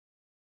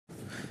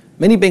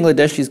Many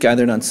Bangladeshis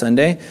gathered on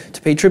Sunday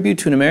to pay tribute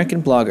to an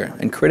American blogger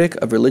and critic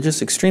of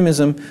religious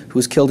extremism who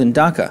was killed in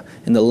Dhaka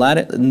in the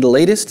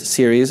latest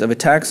series of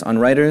attacks on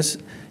writers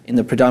in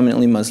the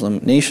predominantly Muslim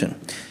nation.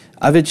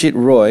 Avijit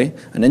Roy,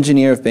 an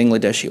engineer of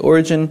Bangladeshi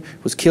origin,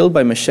 was killed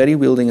by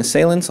machete-wielding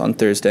assailants on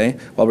Thursday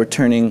while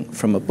returning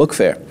from a book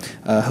fair.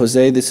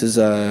 Jose, this is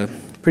a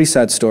pretty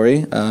sad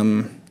story.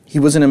 He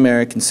was an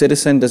American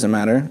citizen, doesn't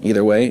matter,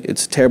 either way.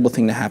 It's a terrible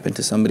thing to happen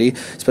to somebody,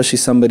 especially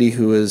somebody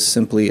who is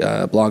simply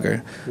a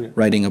blogger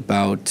writing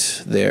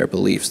about their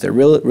beliefs, their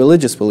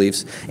religious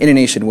beliefs, in a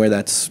nation where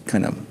that's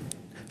kind of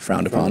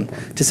frowned upon,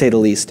 to say the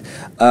least.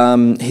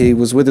 He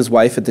was with his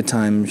wife at the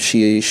time.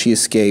 She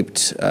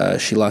escaped.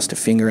 She lost a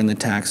finger in the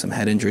attack, some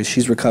head injuries.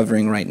 She's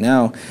recovering right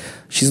now.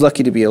 She's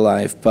lucky to be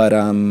alive, but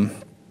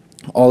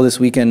all this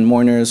weekend,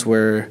 mourners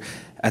were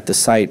at the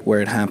site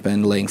where it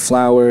happened, laying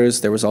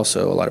flowers. There was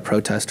also a lot of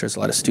protesters, a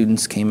lot of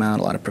students came out,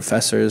 a lot of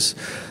professors,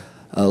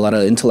 a lot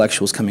of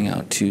intellectuals coming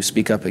out to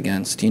speak up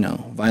against,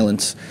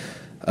 violence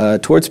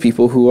towards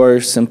people who are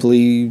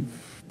simply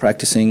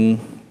practicing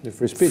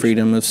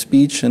freedom of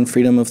speech and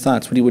freedom of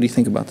thoughts. What do you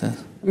think about that?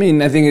 I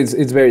mean, I think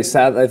it's very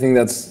sad. I think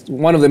that's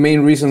one of the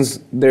main reasons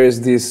there is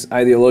this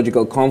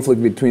ideological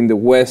conflict between the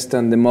West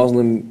and the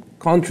Muslim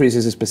countries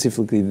is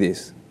specifically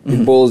this.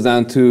 It boils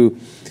down to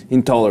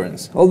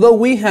intolerance. Although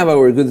we have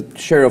our good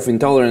share of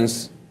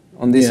intolerance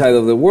on this side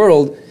of the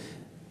world,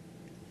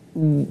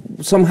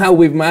 somehow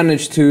we've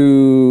managed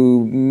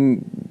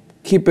to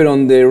keep it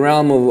on the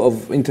realm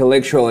of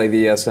intellectual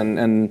ideas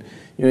and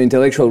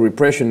intellectual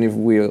repression, if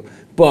we will.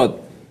 But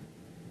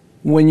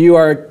when you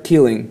are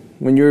killing,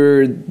 when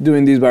you're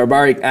doing these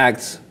barbaric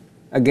acts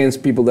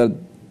against people that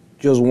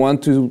just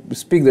want to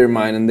speak their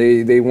mind and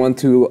they want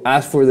to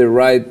ask for the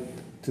right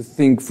to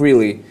think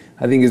freely,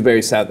 I think it's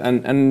very sad.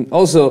 And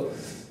also,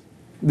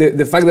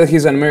 the fact that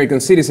he's an American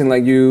citizen,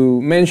 like you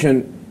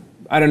mentioned,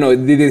 I don't know,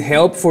 did it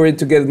help for it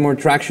to get more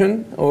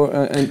traction or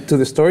to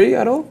the story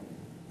at all?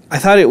 I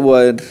thought it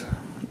would.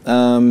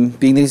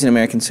 Being that he's an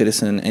American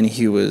citizen and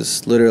he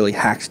was literally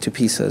hacked to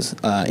pieces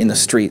in the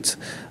streets,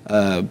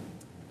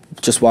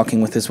 just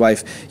walking with his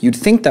wife, you'd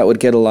think that would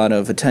get a lot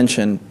of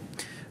attention.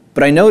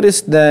 But I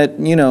noticed that,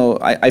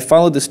 I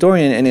followed the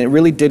story and it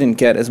really didn't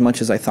get as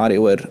much as I thought it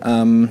would,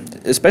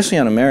 especially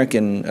on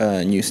American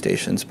news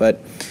stations.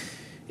 But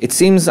it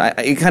seems,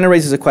 it kind of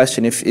raises a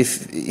question.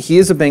 If he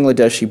is a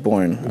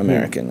Bangladeshi-born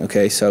American,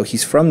 okay, so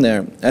he's from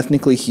there,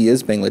 ethnically he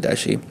is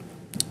Bangladeshi.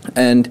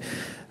 And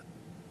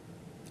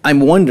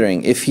I'm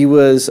wondering if he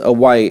was a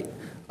white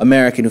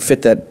American who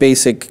fit that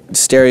basic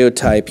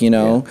stereotype,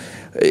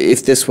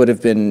 if this would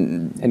have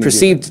been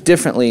perceived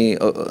differently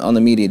on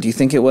the media. Do you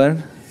think it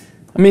would?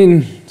 I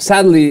mean,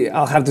 sadly,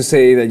 I'll have to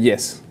say that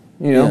yes.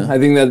 I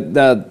think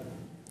that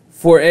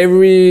for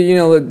every,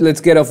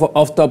 let's get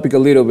off topic a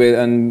little bit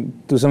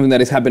and do something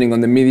that is happening on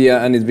the media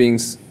and it's being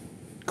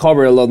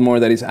covered a lot more,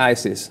 that is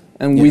ISIS.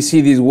 And we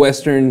see these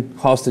Western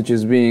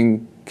hostages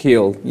being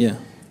killed. Yeah.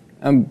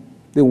 And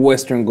the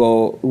Western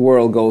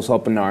world goes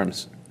up in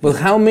arms. But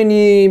how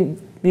many,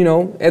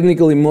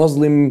 ethnically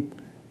Muslim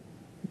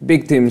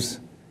victims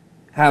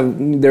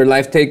have their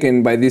life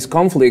taken by these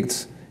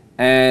conflicts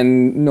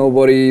and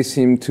nobody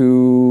seemed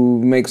to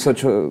make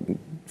such a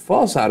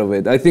fuss out of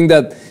it? I think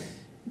that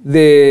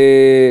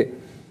this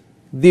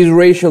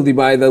racial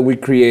divide that we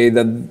create,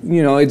 that,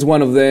 it's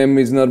one of them,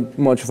 it's not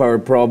much of our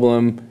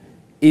problem,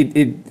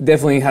 it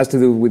definitely has to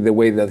do with the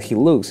way that he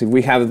looks. If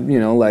we have,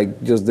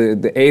 like just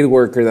the aid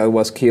worker that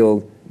was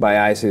killed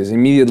by ISIS,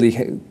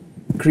 immediately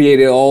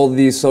created all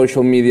these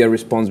social media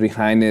response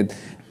behind it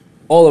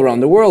all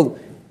around the world,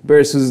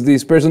 versus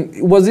this person.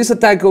 Was this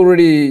attack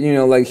already,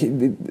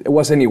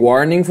 was any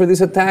warning for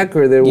this attack,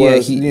 or there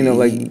was,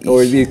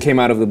 or it came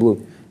out of the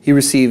blue? He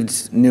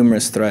received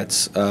numerous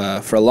threats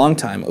for a long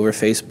time over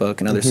Facebook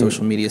and other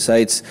social media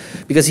sites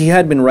because he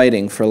had been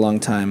writing for a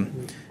long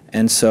time.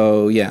 And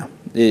so, yeah,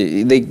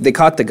 they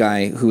caught the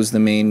guy who was the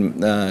main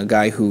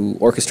guy who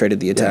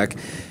orchestrated the attack.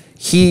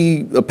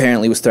 He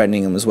apparently was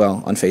threatening him as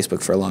well on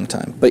Facebook for a long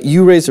time. But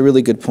you raised a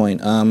really good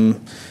point.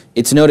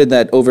 It's noted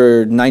that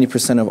over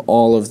 90% of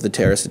all of the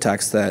terrorist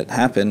attacks that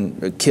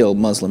happen kill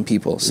Muslim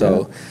people.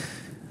 So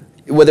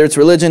whether it's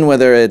religion,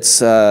 whether it's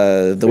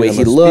the way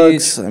he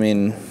looks, I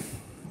mean,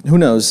 who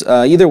knows?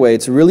 Either way,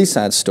 it's a really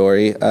sad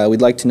story.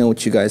 We'd like to know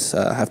what you guys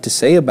have to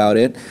say about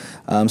it.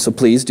 So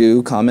please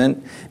do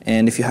comment.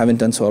 And if you haven't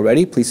done so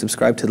already, please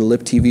subscribe to the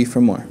Lip TV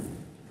for more.